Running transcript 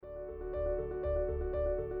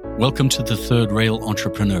Welcome to The Third Rail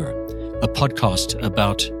Entrepreneur, a podcast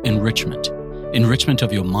about enrichment. Enrichment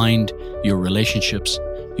of your mind, your relationships,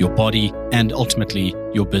 your body, and ultimately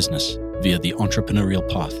your business via the entrepreneurial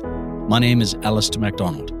path. My name is Alastair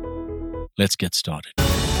MacDonald. Let's get started.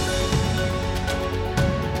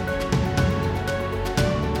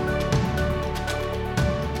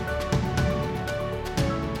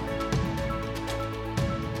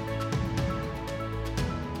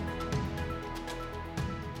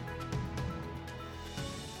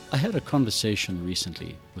 I had a conversation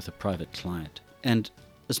recently with a private client, and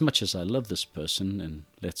as much as I love this person, and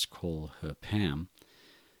let's call her Pam,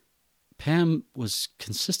 Pam was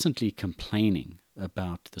consistently complaining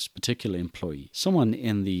about this particular employee, someone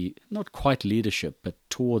in the, not quite leadership, but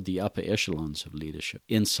toward the upper echelons of leadership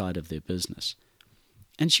inside of their business.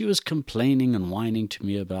 And she was complaining and whining to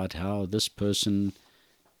me about how this person,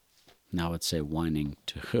 now I'd say whining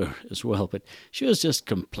to her as well, but she was just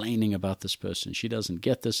complaining about this person. She doesn't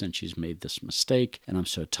get this, and she's made this mistake, and I'm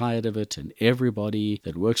so tired of it, and everybody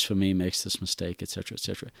that works for me makes this mistake, etc.,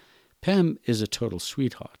 etc. Pam is a total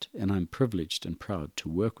sweetheart, and I'm privileged and proud to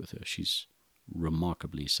work with her. She's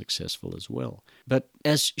remarkably successful as well. But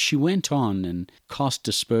as she went on and cast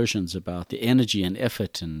dispersions about the energy and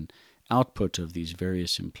effort and output of these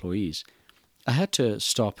various employees, I had to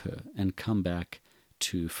stop her and come back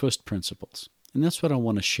to first principles. And that's what I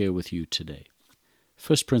want to share with you today.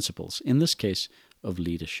 First principles, in this case, of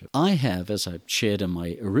leadership. I have, as I shared in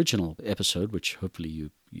my original episode, which hopefully you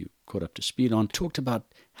caught up to speed on, talked about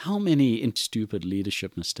how many stupid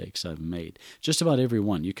leadership mistakes I've made. Just about every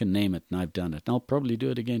one. You can name it, and I've done it. And I'll probably do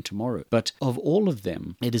it again tomorrow. But of all of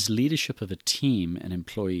them, it is leadership of a team and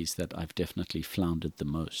employees that I've definitely floundered the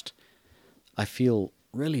most. I feel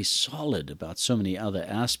really solid about so many other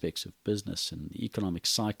aspects of business and economic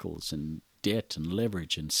cycles and debt and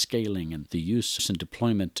leverage and scaling and the use and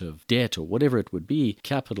deployment of debt or whatever it would be,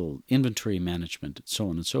 capital, inventory management, and so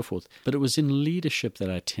on and so forth. But it was in leadership that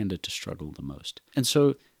I tended to struggle the most. And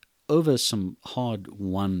so over some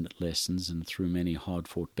hard-won lessons and through many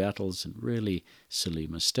hard-fought battles and really silly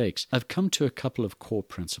mistakes, I've come to a couple of core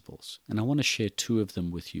principles, and I want to share two of them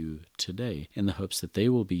with you today in the hopes that they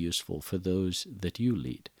will be useful for those that you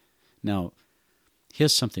lead. Now,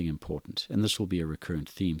 here's something important, and this will be a recurrent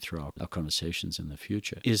theme throughout our conversations in the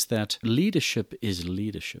future, is that leadership is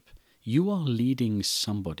leadership. You are leading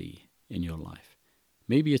somebody in your life.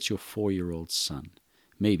 Maybe it's your 4-year-old son.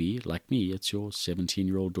 Maybe, like me, it's your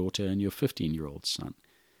 17-year-old daughter and your 15-year-old son.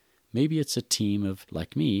 Maybe it's a team of,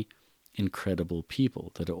 like me, incredible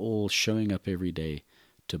people that are all showing up every day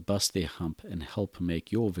to bust their hump and help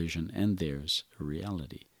make your vision and theirs a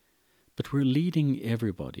reality. But we're leading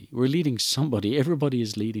everybody. We're leading somebody. Everybody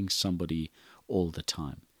is leading somebody all the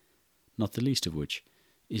time, not the least of which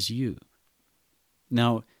is you.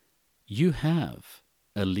 Now, you have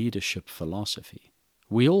a leadership philosophy.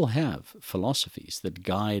 We all have philosophies that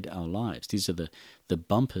guide our lives. These are the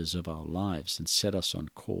bumpers of our lives and set us on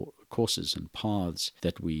courses and paths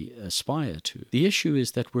that we aspire to. The issue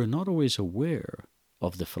is that we're not always aware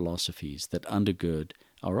of the philosophies that undergird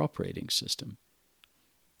our operating system.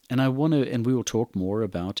 And we will talk more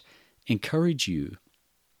about, encourage you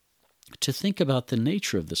to think about the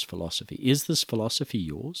nature of this philosophy. Is this philosophy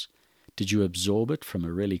yours? Did you absorb it from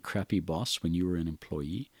a really crappy boss when you were an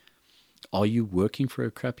employee? Are you working for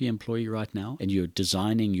a crappy employee right now and you're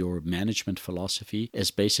designing your management philosophy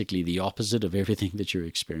as basically the opposite of everything that you're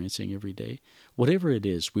experiencing every day? Whatever it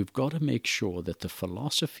is, we've got to make sure that the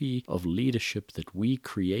philosophy of leadership that we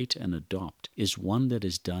create and adopt is one that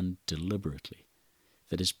is done deliberately,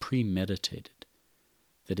 that is premeditated,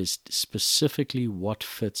 that is specifically what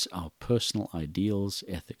fits our personal ideals,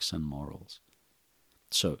 ethics, and morals.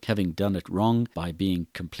 So, having done it wrong by being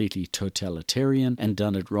completely totalitarian and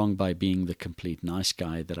done it wrong by being the complete nice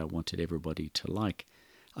guy that I wanted everybody to like,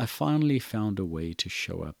 I finally found a way to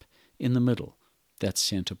show up in the middle, that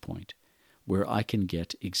center point, where I can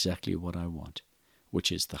get exactly what I want,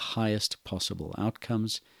 which is the highest possible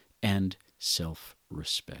outcomes and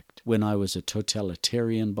self-respect. When I was a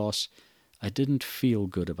totalitarian boss, I didn't feel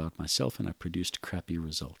good about myself and I produced crappy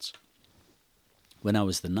results. When I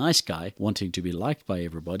was the nice guy, wanting to be liked by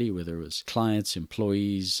everybody, whether it was clients,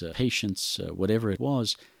 employees, patients, whatever it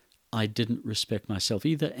was, I didn't respect myself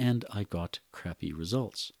either, and I got crappy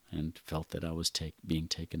results and felt that I was being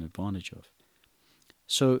taken advantage of.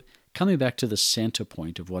 So coming back to the center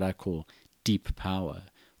point of what I call deep power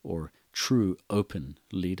or true open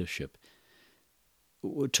leadership,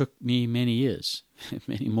 it took me many years,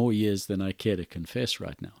 many more years than I care to confess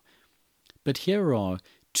right now. But here are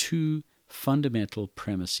two fundamental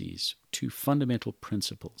premises, two fundamental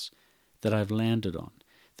principles that I've landed on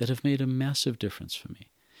that have made a massive difference for me.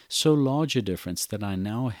 So large a difference that I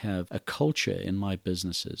now have a culture in my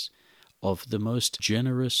businesses of the most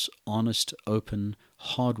generous, honest, open,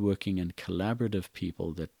 hardworking, and collaborative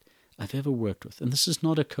people that I've ever worked with. And this is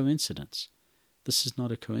not a coincidence. This is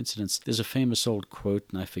not a coincidence. There's a famous old quote,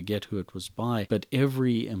 and I forget who it was by, but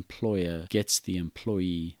every employer gets the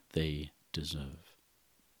employee they deserve.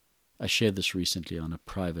 I shared this recently on a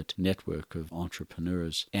private network of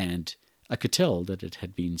entrepreneurs, and I could tell that it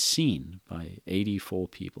had been seen by 84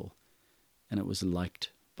 people, and it was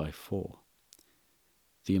liked by 4.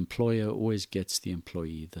 The employer always gets the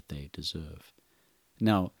employee that they deserve.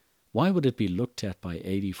 Now, why would it be looked at by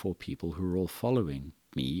 84 people who are all following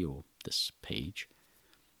me or this page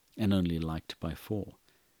and only liked by 4?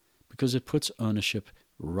 Because it puts ownership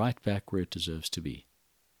right back where it deserves to be,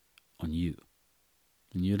 on you.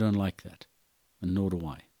 And you don't like that, and nor do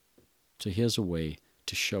I. So here's a way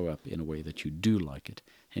to show up in a way that you do like it,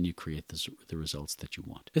 and you create the results that you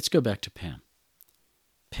want. Let's go back to Pam.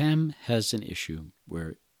 Pam has an issue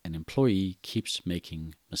where an employee keeps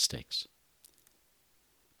making mistakes.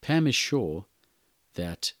 Pam is sure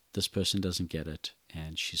that this person doesn't get it,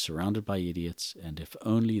 and she's surrounded by idiots, and if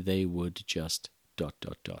only they would just ...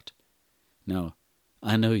 Now,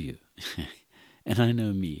 I know you, and I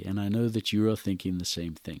know me, and I know that you are thinking the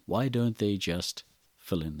same thing. Why don't they just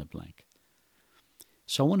fill in the blank?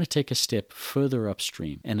 So I want to take a step further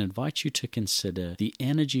upstream and invite you to consider the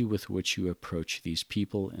energy with which you approach these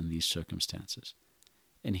people and these circumstances.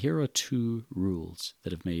 And here are 2 rules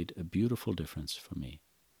that have made a beautiful difference for me.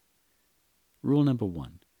 Rule number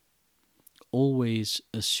 1, always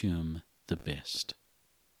assume the best.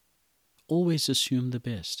 Always assume the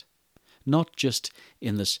best. Not just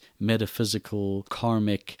in this metaphysical,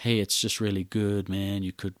 karmic, hey, it's just really good, man,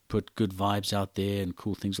 you could put good vibes out there and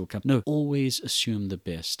cool things will come. No, always assume the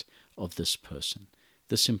best of this person,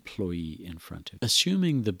 this employee in front of you.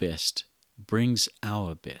 Assuming the best brings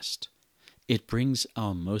our best. It brings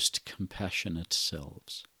our most compassionate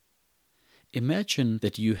selves. Imagine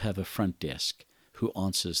that you have a front desk who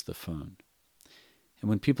answers the phone. And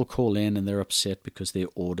when people call in and they're upset because their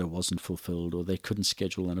order wasn't fulfilled or they couldn't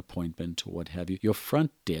schedule an appointment or what have you, your front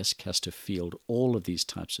desk has to field all of these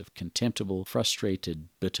types of contemptible, frustrated,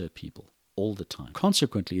 bitter people all the time.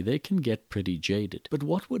 Consequently, they can get pretty jaded. But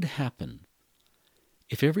what would happen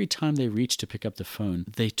if every time they reached to pick up the phone,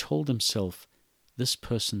 they told themselves, this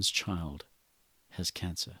person's child has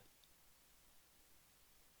cancer?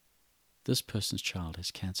 This person's child has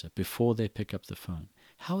cancer before they pick up the phone.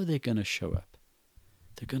 How are they going to show up?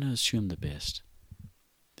 They're going to assume the best.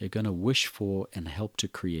 They're going to wish for and help to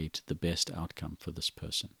create the best outcome for this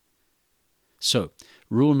person. So,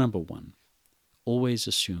 rule number 1, always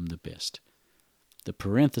assume the best. The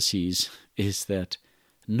parentheses is that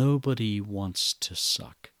nobody wants to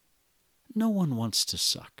suck. No one wants to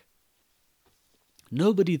suck.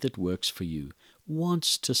 Nobody that works for you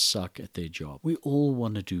wants to suck at their job. We all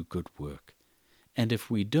want to do good work. And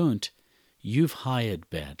if we don't, you've hired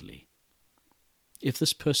badly. If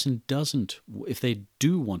this person doesn't, if they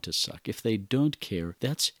do want to suck, if they don't care,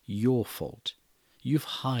 that's your fault. You've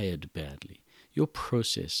hired badly. Your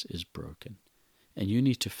process is broken. And you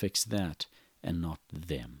need to fix that and not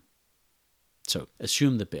them. So,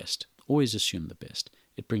 assume the best. Always assume the best.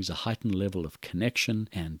 It brings a heightened level of connection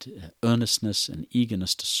and earnestness and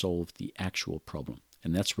eagerness to solve the actual problem.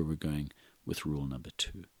 And that's where we're going with rule number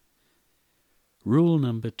 2. Rule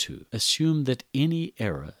number 2, assume that any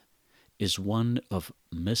error is one of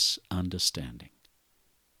misunderstanding.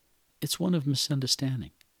 It's one of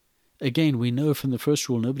misunderstanding. Again, we know from the first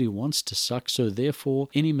rule nobody wants to suck, so therefore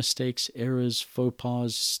any mistakes, errors, faux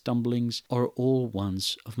pas, stumblings are all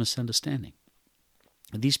ones of misunderstanding.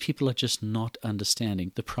 These people are just not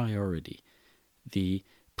understanding the priority, the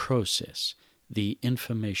process, the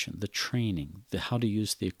information, the training, the how to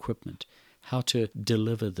use the equipment, how to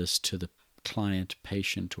deliver this to the client,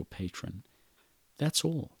 patient, or patron. That's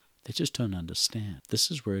all. They just don't understand.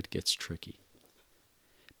 This is where it gets tricky.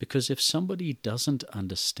 Because if somebody doesn't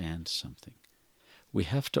understand something, we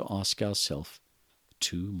have to ask ourselves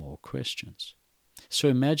 2 more questions. So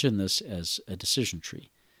imagine this as a decision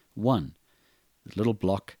tree. 1, the little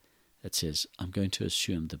block that says, I'm going to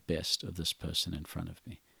assume the best of this person in front of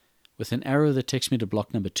me, with an arrow that takes me to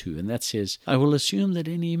block number 2, and that says, I will assume that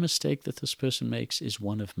any mistake that this person makes is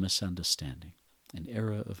one of misunderstanding, an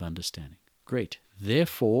error of understanding. Great.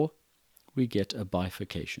 Therefore, we get a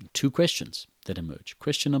bifurcation. 2 questions that emerge.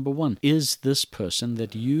 Question number 1, is this person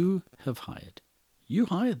that you have hired? You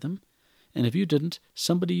hired them. And if you didn't,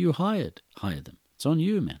 somebody you hired them. It's on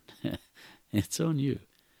you, man. It's on you.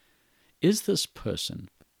 Is this person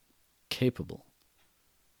capable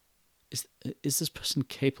is this person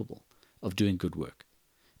capable of doing good work?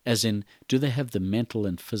 As in, do they have the mental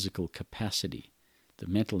and physical capacity, the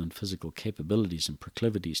mental and physical capabilities and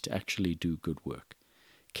proclivities to actually do good work?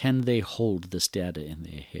 Can they hold this data in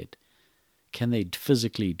their head? Can they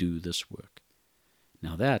physically do this work?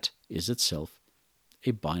 Now that is itself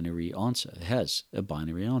a binary answer. It has a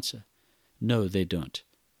binary answer. No, they don't.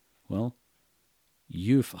 Well,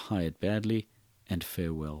 you've hired badly, and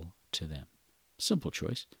farewell to them. Simple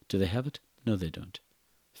choice. Do they have it? No, they don't.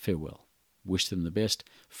 Farewell. Wish them the best.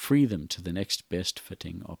 Free them to the next best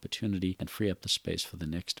fitting opportunity and free up the space for the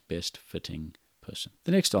next best fitting person.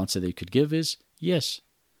 The next answer they could give is, yes,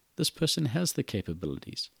 this person has the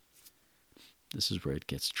capabilities. This is where it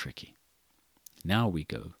gets tricky. Now we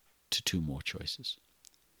go to two more choices.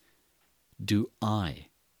 Do I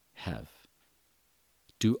have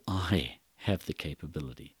the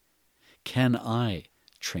capability? Can I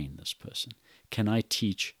train this person? Can I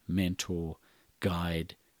teach, mentor,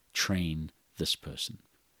 guide, train this person?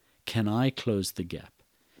 Can I close the gap?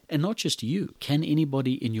 And not just you. Can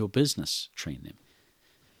anybody in your business train them?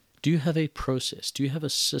 Do you have a process? Do you have a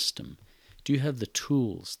system? Do you have the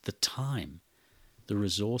tools, the time, the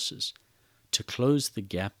resources to close the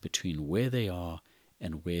gap between where they are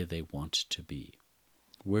and where they want to be?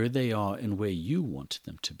 Where they are and where you want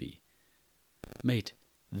them to be. Mate,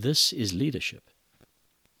 this is leadership.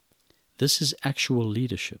 This is actual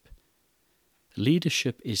leadership.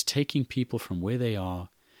 Leadership is taking people from where they are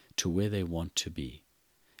to where they want to be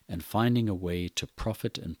and finding a way to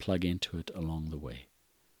profit and plug into it along the way.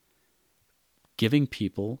 Giving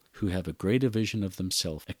people who have a greater vision of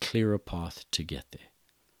themselves a clearer path to get there.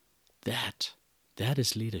 That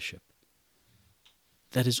is leadership.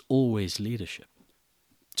 That is always leadership.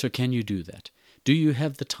 So can you do that? Do you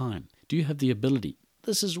have the time? Do you have the ability?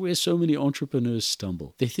 This is where so many entrepreneurs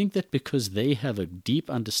stumble. They think that because they have a deep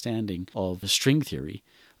understanding of string theory,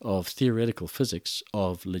 of theoretical physics,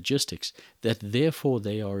 of logistics, that therefore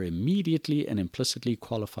they are immediately and implicitly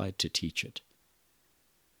qualified to teach it.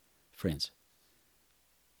 Friends,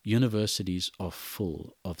 universities are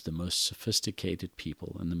full of the most sophisticated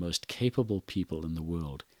people and the most capable people in the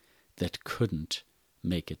world that couldn't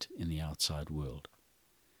make it in the outside world.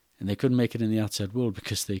 And they couldn't make it in the outside world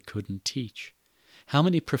because they couldn't teach. How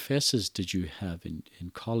many professors did you have in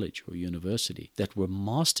college or university that were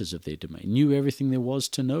masters of their domain, knew everything there was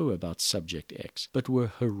to know about subject X, but were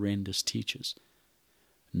horrendous teachers?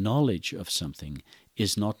 Knowledge of something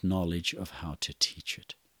is not knowledge of how to teach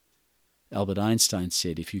it. Albert Einstein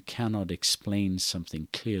said, if you cannot explain something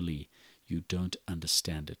clearly, you don't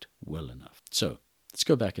understand it well enough. So, let's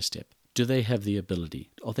go back a step. Do they have the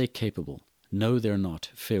ability? Are they capable? No, they're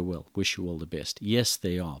not. Farewell. Wish you all the best. Yes,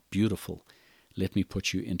 they are. Beautiful. Let me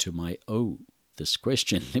put you into my this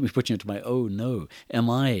question. Let me put you into my no. Am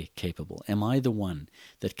I capable? Am I the one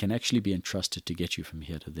that can actually be entrusted to get you from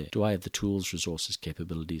here to there? Do I have the tools, resources,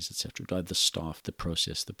 capabilities, etc.? Do I have the staff, the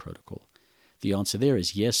process, the protocol? The answer there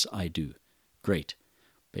is yes, I do. Great.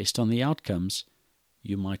 Based on the outcomes,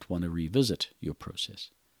 you might want to revisit your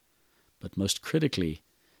process. But most critically,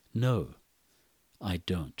 no, I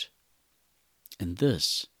don't. And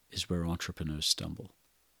this is where entrepreneurs stumble.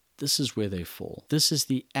 This is where they fall. This is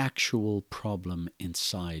the actual problem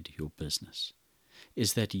inside your business,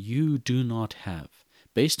 is that you do not have,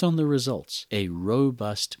 based on the results, a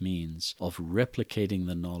robust means of replicating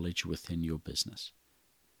the knowledge within your business.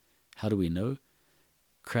 How do we know?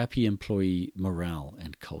 Crappy employee morale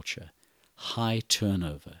and culture, high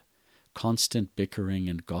turnover, constant bickering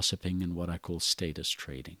and gossiping and what I call status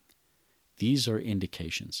trading. These are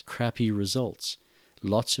indications. Crappy results.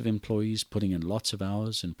 Lots of employees putting in lots of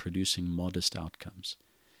hours and producing modest outcomes.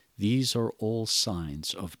 These are all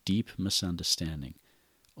signs of deep misunderstanding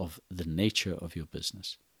of the nature of your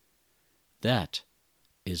business. That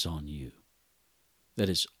is on you. That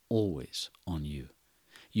is always on you.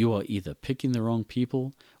 You are either picking the wrong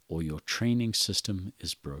people or your training system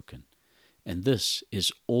is broken. And this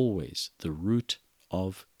is always the root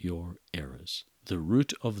of your errors. The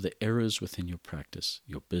root of the errors within your practice,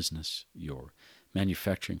 your business, your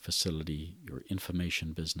manufacturing facility, your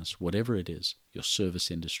information business, whatever it is, your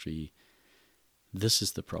service industry, this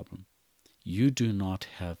is the problem. You do not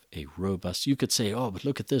have a robust, you could say, but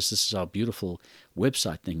look at this is our beautiful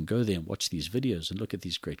website. They can go there and watch these videos and look at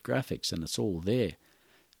these great graphics and it's all there.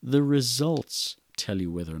 The results tell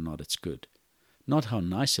you whether or not it's good. Not how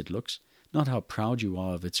nice it looks, not how proud you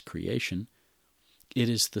are of its creation. It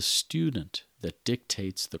is the student that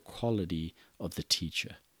dictates the quality of the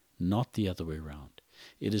teacher, not the other way around.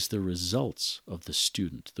 It is the results of the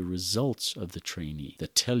student, the results of the trainee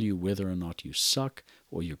that tell you whether or not you suck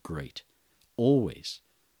or you're great. Always,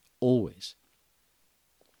 Always.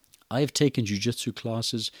 I have taken jiu-jitsu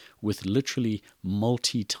classes with literally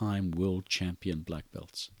multi-time world champion black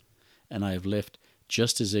belts, and I have left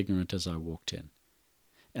just as ignorant as I walked in.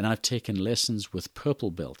 And I've taken lessons with purple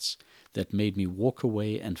belts that made me walk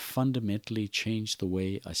away and fundamentally change the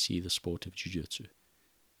way I see the sport of jiu-jitsu.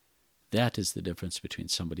 That is the difference between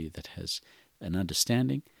somebody that has an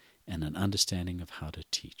understanding and an understanding of how to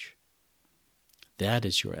teach. That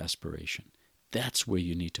is your aspiration. That's where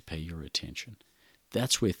you need to pay your attention.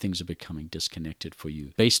 That's where things are becoming disconnected for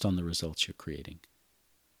you based on the results you're creating.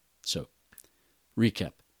 So,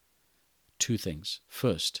 recap. 2 things.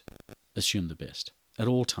 First, assume the best at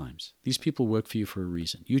all times. These people work for you for a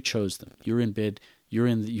reason. You chose them. You're in bed. You're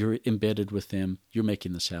embedded with them. You're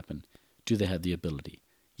making this happen. Do they have the ability?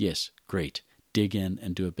 Yes, great. Dig in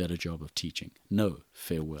and do a better job of teaching. No,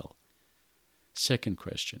 farewell. Second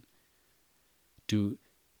question. I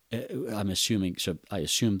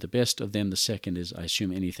assume the best of them. The second is I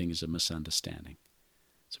assume anything is a misunderstanding.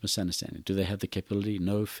 It's a misunderstanding. Do they have the capability?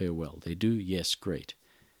 No, farewell. They do? Yes, great.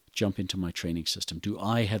 Jump into my training system. Do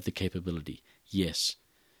I have the capability? Yes.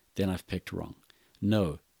 Then I've picked wrong.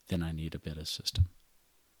 No, then I need a better system.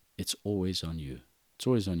 It's always on you. It's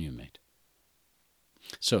always on you, mate.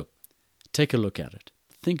 So, take a look at it.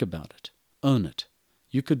 Think about it. Own it.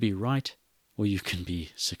 You could be right or you can be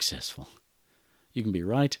successful. You can be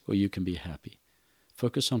right or you can be happy.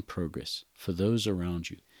 Focus on progress for those around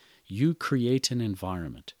you. You create an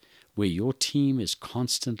environment where your team is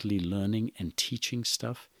constantly learning and teaching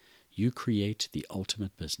stuff. You create the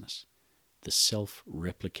ultimate business, the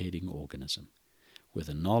self-replicating organism, where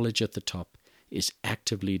the knowledge at the top is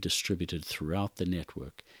actively distributed throughout the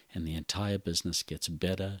network and the entire business gets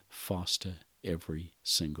better, faster every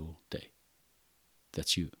single day.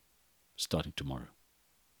 That's you, starting tomorrow.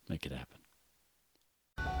 Make it happen.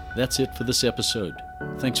 That's it for this episode.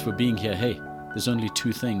 Thanks for being here. Hey, there's only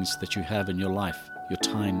 2 things that you have in your life, your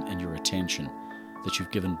time and your attention, that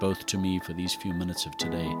you've given both to me for these few minutes of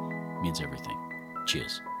today means everything.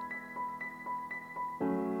 Cheers.